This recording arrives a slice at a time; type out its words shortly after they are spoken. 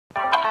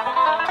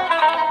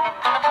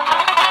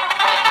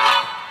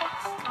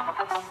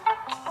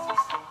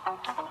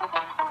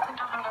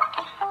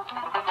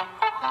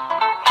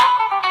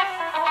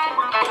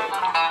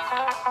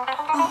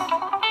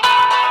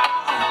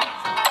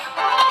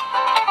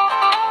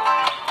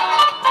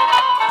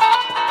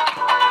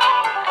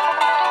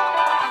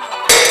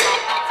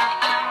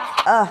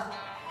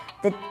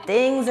The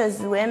things as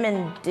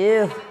women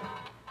do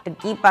to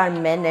keep our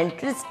men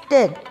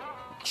interested.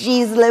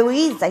 Jeez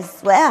Louise, I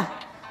swear.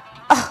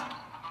 Oh,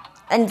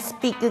 and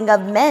speaking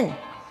of men,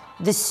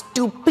 the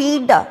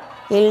stupido,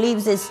 he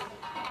leaves his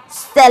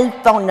cell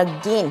phone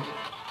again.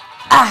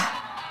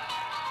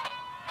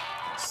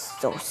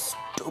 So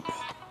stupid.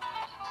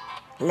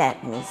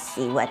 Let me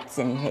see what's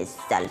in his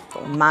cell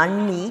phone.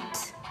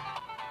 Manmeet,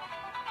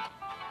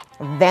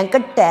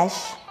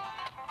 Venkatesh,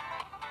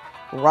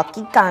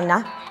 Rocky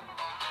Khanna,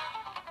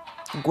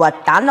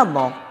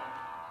 Guantanamo.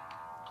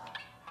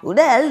 Who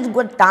the hell is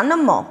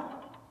Guantanamo?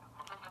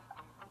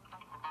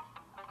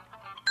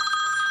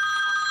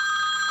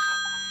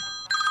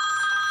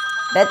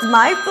 That's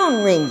my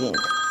phone ringing.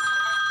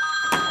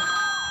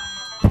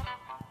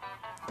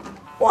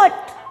 What?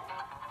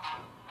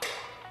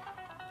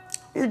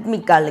 Let me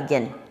call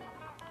again.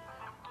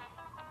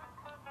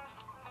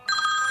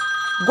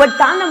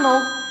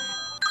 Guantanamo?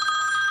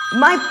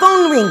 My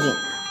phone ringing.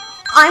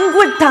 I'm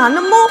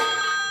Guantanamo?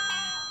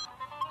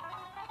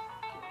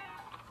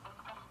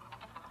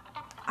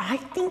 I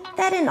think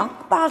that in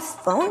Akbar's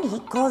phone he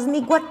calls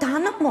me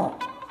Guantanamo.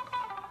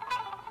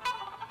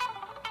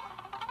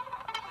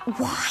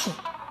 Why?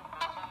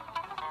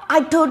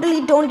 I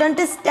totally don't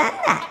understand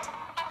that.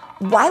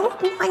 Why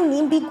would my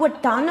name be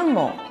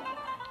Guantanamo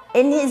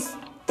in his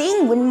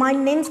thing when my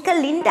name's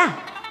Kalinda?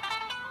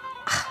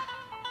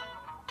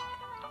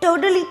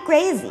 Totally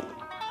crazy.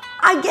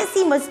 I guess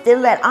he must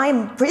still that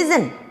I'm in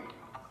prison.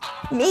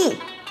 Me,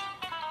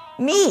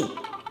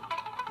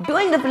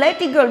 doing the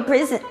political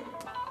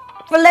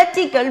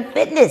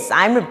fitness,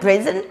 I'm in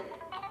prison?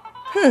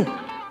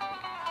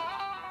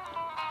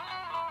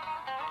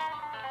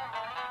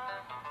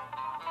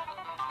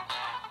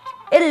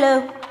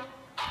 Hello,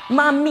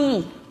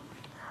 Mommy.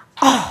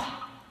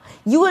 Oh,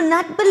 you will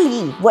not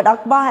believe what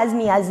Akbar has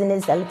me as in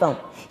his cell phone.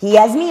 He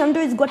has me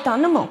under his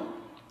Guantanamo.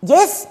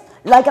 Yes,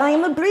 like I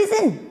am a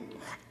prison.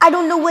 I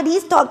don't know what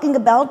he's talking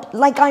about,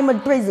 like I'm a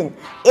prison.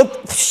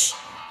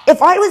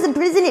 If I was a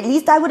prison, at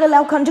least I would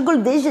allow conjugal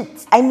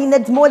visits. I mean,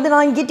 that's more than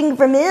I'm getting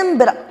from him,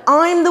 but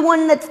I'm the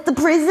one that's the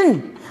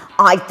prison.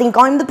 I think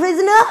I'm the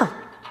prisoner.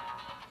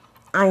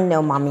 I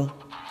know, Mommy.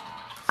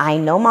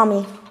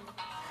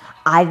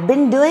 I've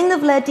been doing the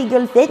flirty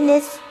girl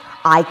fitness.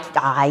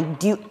 I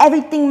do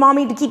everything,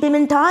 Mommy, to keep him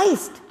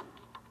enticed.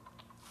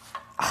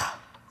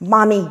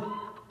 Mommy,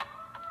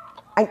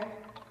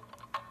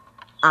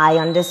 I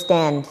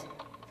understand.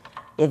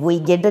 If we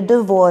get a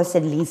divorce,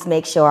 at least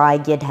make sure I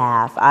get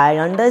half. I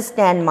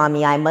understand,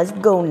 Mommy. I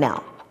must go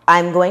now.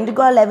 I'm going to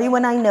call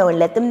everyone I know and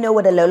let them know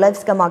what a low-life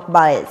scum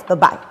Akbar is.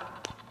 Bye-bye.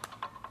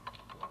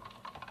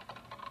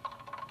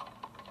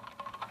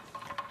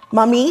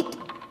 Mommy?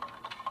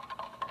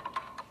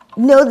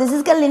 No, this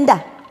is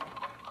Kalinda.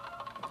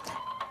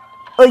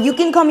 Or you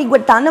can call me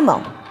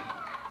Guantanamo.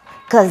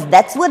 Because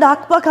that's what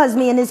Akbar calls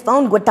me in his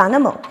phone,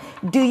 Guantanamo.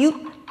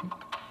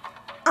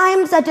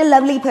 I'm such a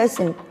lovely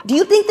person. Do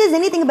you think there's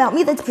anything about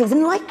me that's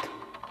prison-like?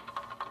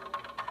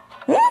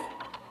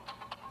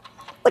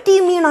 What do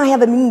you mean I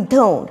have a mean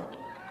tone?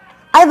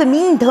 I have a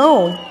mean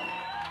tone?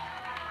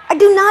 I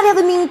do not have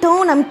a mean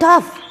tone. I'm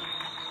tough.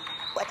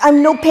 But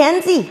I'm no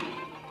pansy.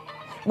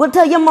 We'll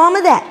tell your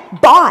mama that.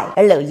 Bye.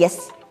 Hello,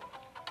 yes.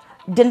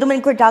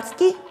 Gentleman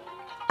Grochowski,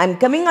 I'm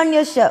coming on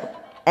your show,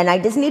 and I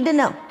just need to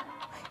know.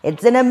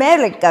 It's in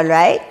America,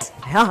 right?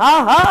 Ha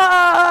ha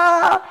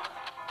ha!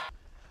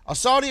 A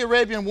Saudi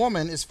Arabian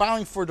woman is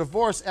filing for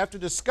divorce after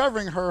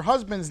discovering her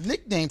husband's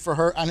nickname for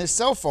her on his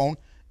cell phone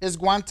is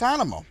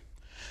Guantanamo.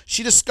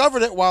 She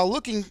discovered it while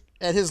looking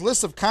at his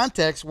list of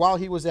contacts while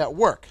he was at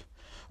work.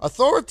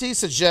 Authorities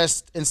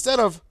suggest instead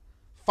of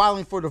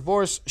filing for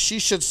divorce, she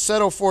should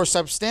settle for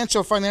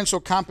substantial financial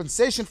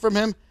compensation from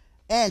him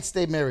and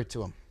stay married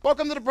to him.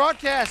 Welcome to the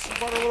broadcast. She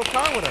brought a little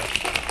car with her.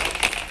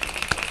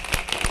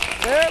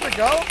 There we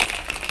go.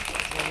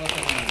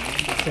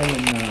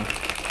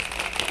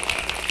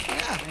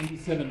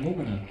 97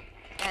 woman.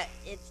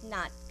 It's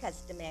not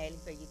customary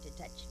for you to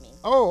touch me.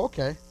 Oh,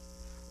 okay.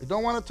 We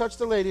don't want to touch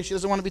the lady. She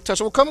doesn't want to be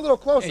touched. Well, come a little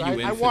closer.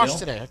 Hey, I washed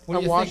today. What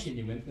are you thinking,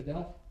 you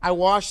infidel? I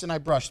washed and I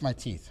brushed my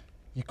teeth.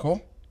 You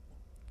cool?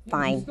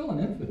 Fine. You're still an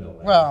infidel.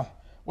 Right? Well,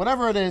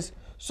 whatever it is.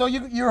 So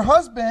your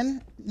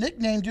husband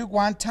nicknamed you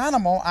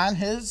Guantanamo on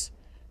his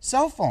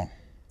cell phone.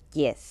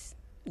 Yes.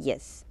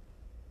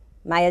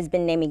 My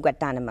husband named me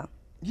Guantanamo.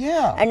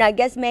 Yeah. And I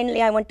guess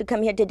mainly I want to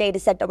come here today to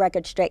set the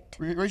record straight.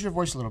 Raise your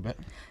voice a little bit.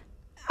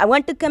 I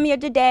want to come here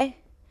today,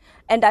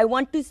 and I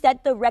want to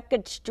set the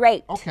record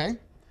straight. Okay.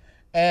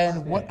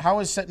 And how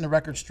is setting the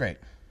record straight?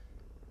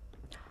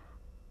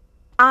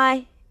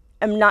 I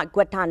am not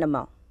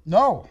Guantanamo.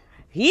 No.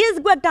 He is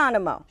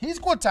Guantanamo. He's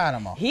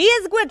Guantanamo. He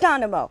is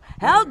Guantanamo.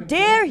 How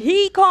dare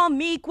he call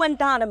me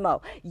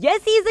Guantanamo?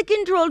 Yes, he's a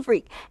control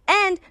freak.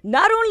 And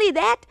not only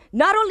that,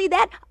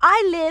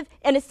 I live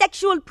in a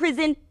sexual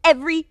prison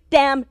every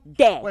damn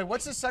day. Wait,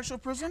 what's a sexual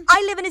prison?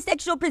 I live in a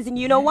sexual prison.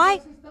 You know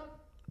why?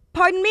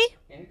 Pardon me?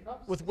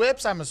 Handcuffs? With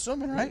whips, I'm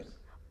assuming, right?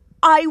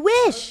 I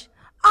wish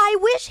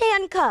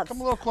handcuffs. Come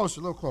a little closer,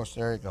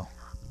 There you go.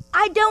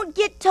 I don't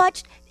get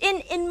touched.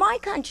 In my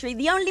country,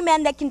 the only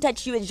man that can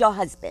touch you is your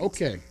husband.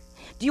 Okay.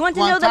 Do you want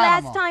to know the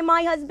Guantanamo. last time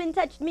my husband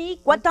touched me?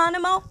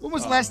 Guantanamo? When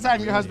was the last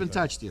time your husband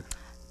touched you?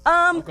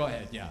 Go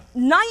ahead, yeah.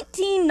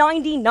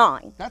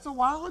 1999. That's a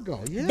while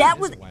ago. Yeah.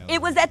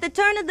 It was at the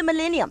turn of the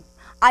millennium.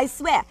 I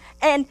swear.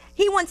 And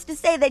he wants to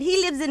say that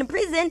he lives in a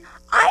prison.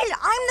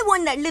 I'm the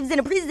one that lives in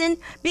a prison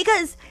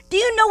because do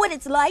you know what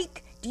it's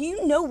like? Do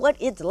you know what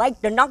it's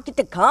like to not get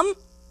to come?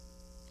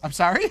 I'm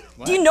sorry?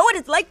 What? Do you know what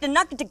it's like to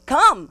not get to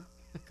come?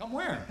 Come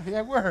where?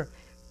 Yeah, where?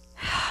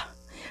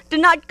 To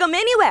not come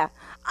anywhere.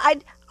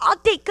 I'll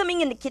take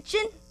coming in the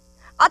kitchen.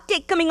 I'll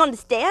take coming on the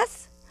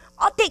stairs.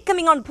 I'll take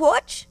coming on the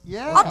porch.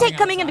 Yeah. I'll take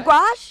coming in the outside?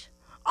 garage.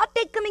 I'll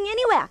take coming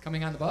anywhere.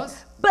 Coming on the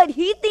bus? But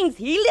he thinks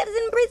he lives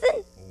in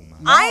prison.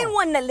 I ain't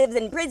one that lives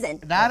in prison.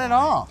 Not at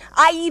all.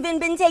 I even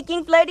been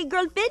taking flirty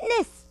girl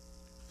fitness.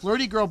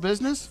 Flirty girl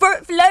business?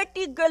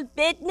 Flirty girl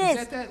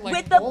fitness. Is that like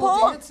with the pole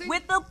pole. dancing?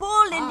 With the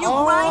pole. And you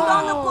Oh. grind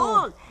on the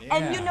pole. Yeah.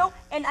 And you know,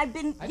 and I've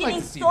been I'd getting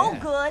like to see so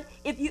that. good.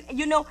 If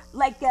you know,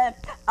 like and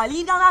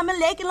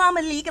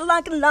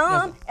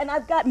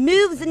I've got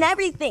moves and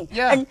everything.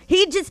 Yeah. And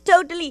he just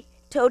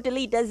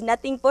totally does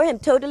nothing for him.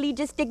 Totally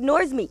just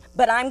ignores me.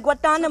 But I'm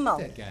Guantanamo.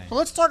 That guy. Well,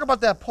 let's talk about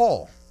that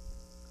pole.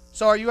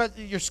 So are you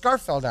your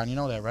scarf fell down, you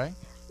know that, right?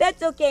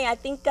 That's okay. I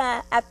think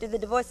after the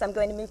divorce, I'm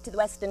going to move to the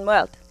Western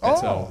world.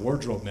 That's Oh. a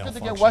wardrobe Good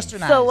malfunction. to get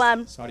westernized.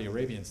 So Saudi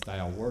Arabian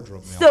style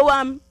wardrobe malfunction.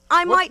 So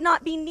I might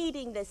not be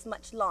needing this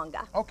much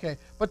longer. Okay,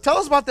 but tell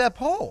us about that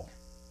pole.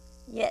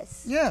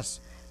 Yes. Yes.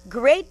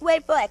 Great way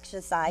for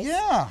exercise.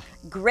 Yeah.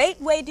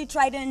 Great way to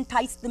try to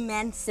entice the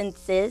man's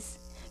senses.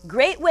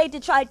 Great way to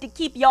try to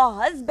keep your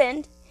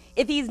husband,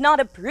 if he's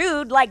not a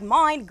prude like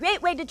mine,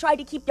 great way to try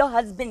to keep your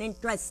husband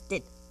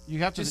interested. You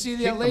have Did to you see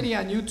kick that them. lady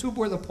on YouTube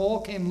where the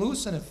pole came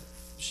loose and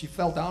she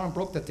fell down and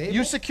broke the table?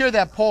 You secure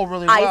that pole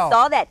really well. I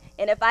saw that.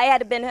 And if I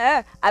had been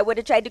her, I would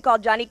have tried to call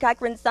Johnny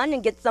Cochran's son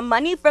and get some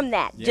money from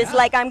that. Just Yeah.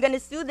 like I'm going to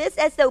sue this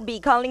SOB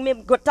calling me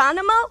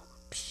Guantanamo.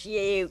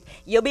 Shoot.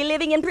 You'll be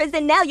living in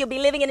prison now. You'll be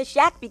living in a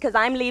shack because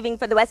I'm leaving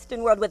for the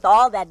Western world with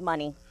all that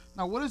money.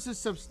 Now, what is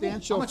this How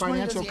substantial much money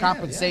does financial he have? Yeah.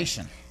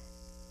 compensation?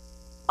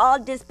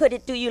 I'll just put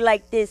it to you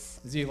like this.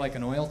 Is he like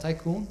an oil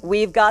tycoon?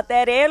 We've got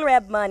that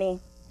Arab money.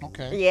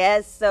 Okay.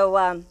 Yes, so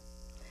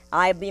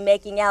I'll be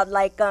making out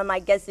like I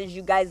guess as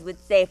you guys would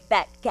say,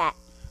 fat cat.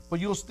 But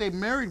you'll stay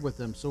married with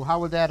him, so how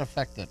would that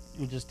affect it?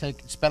 You just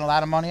spend a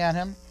lot of money on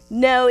him?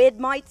 No, it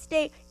might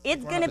stay.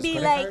 It's One gonna of his be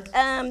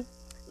credit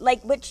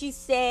like what you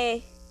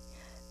say,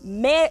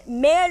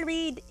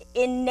 married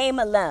in name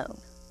alone.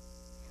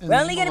 In We're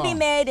only name gonna be alone.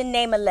 married in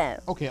name alone.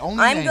 Okay,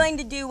 only I'm name. going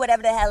to do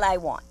whatever the hell I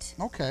want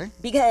Okay.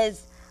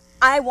 because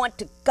I want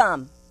to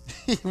come.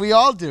 We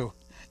all do.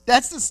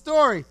 That's the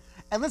story.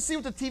 And let's see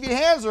what the TV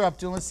hands are up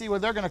to, and let's see where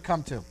they're going to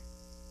come to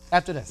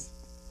after this.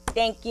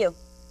 Thank you.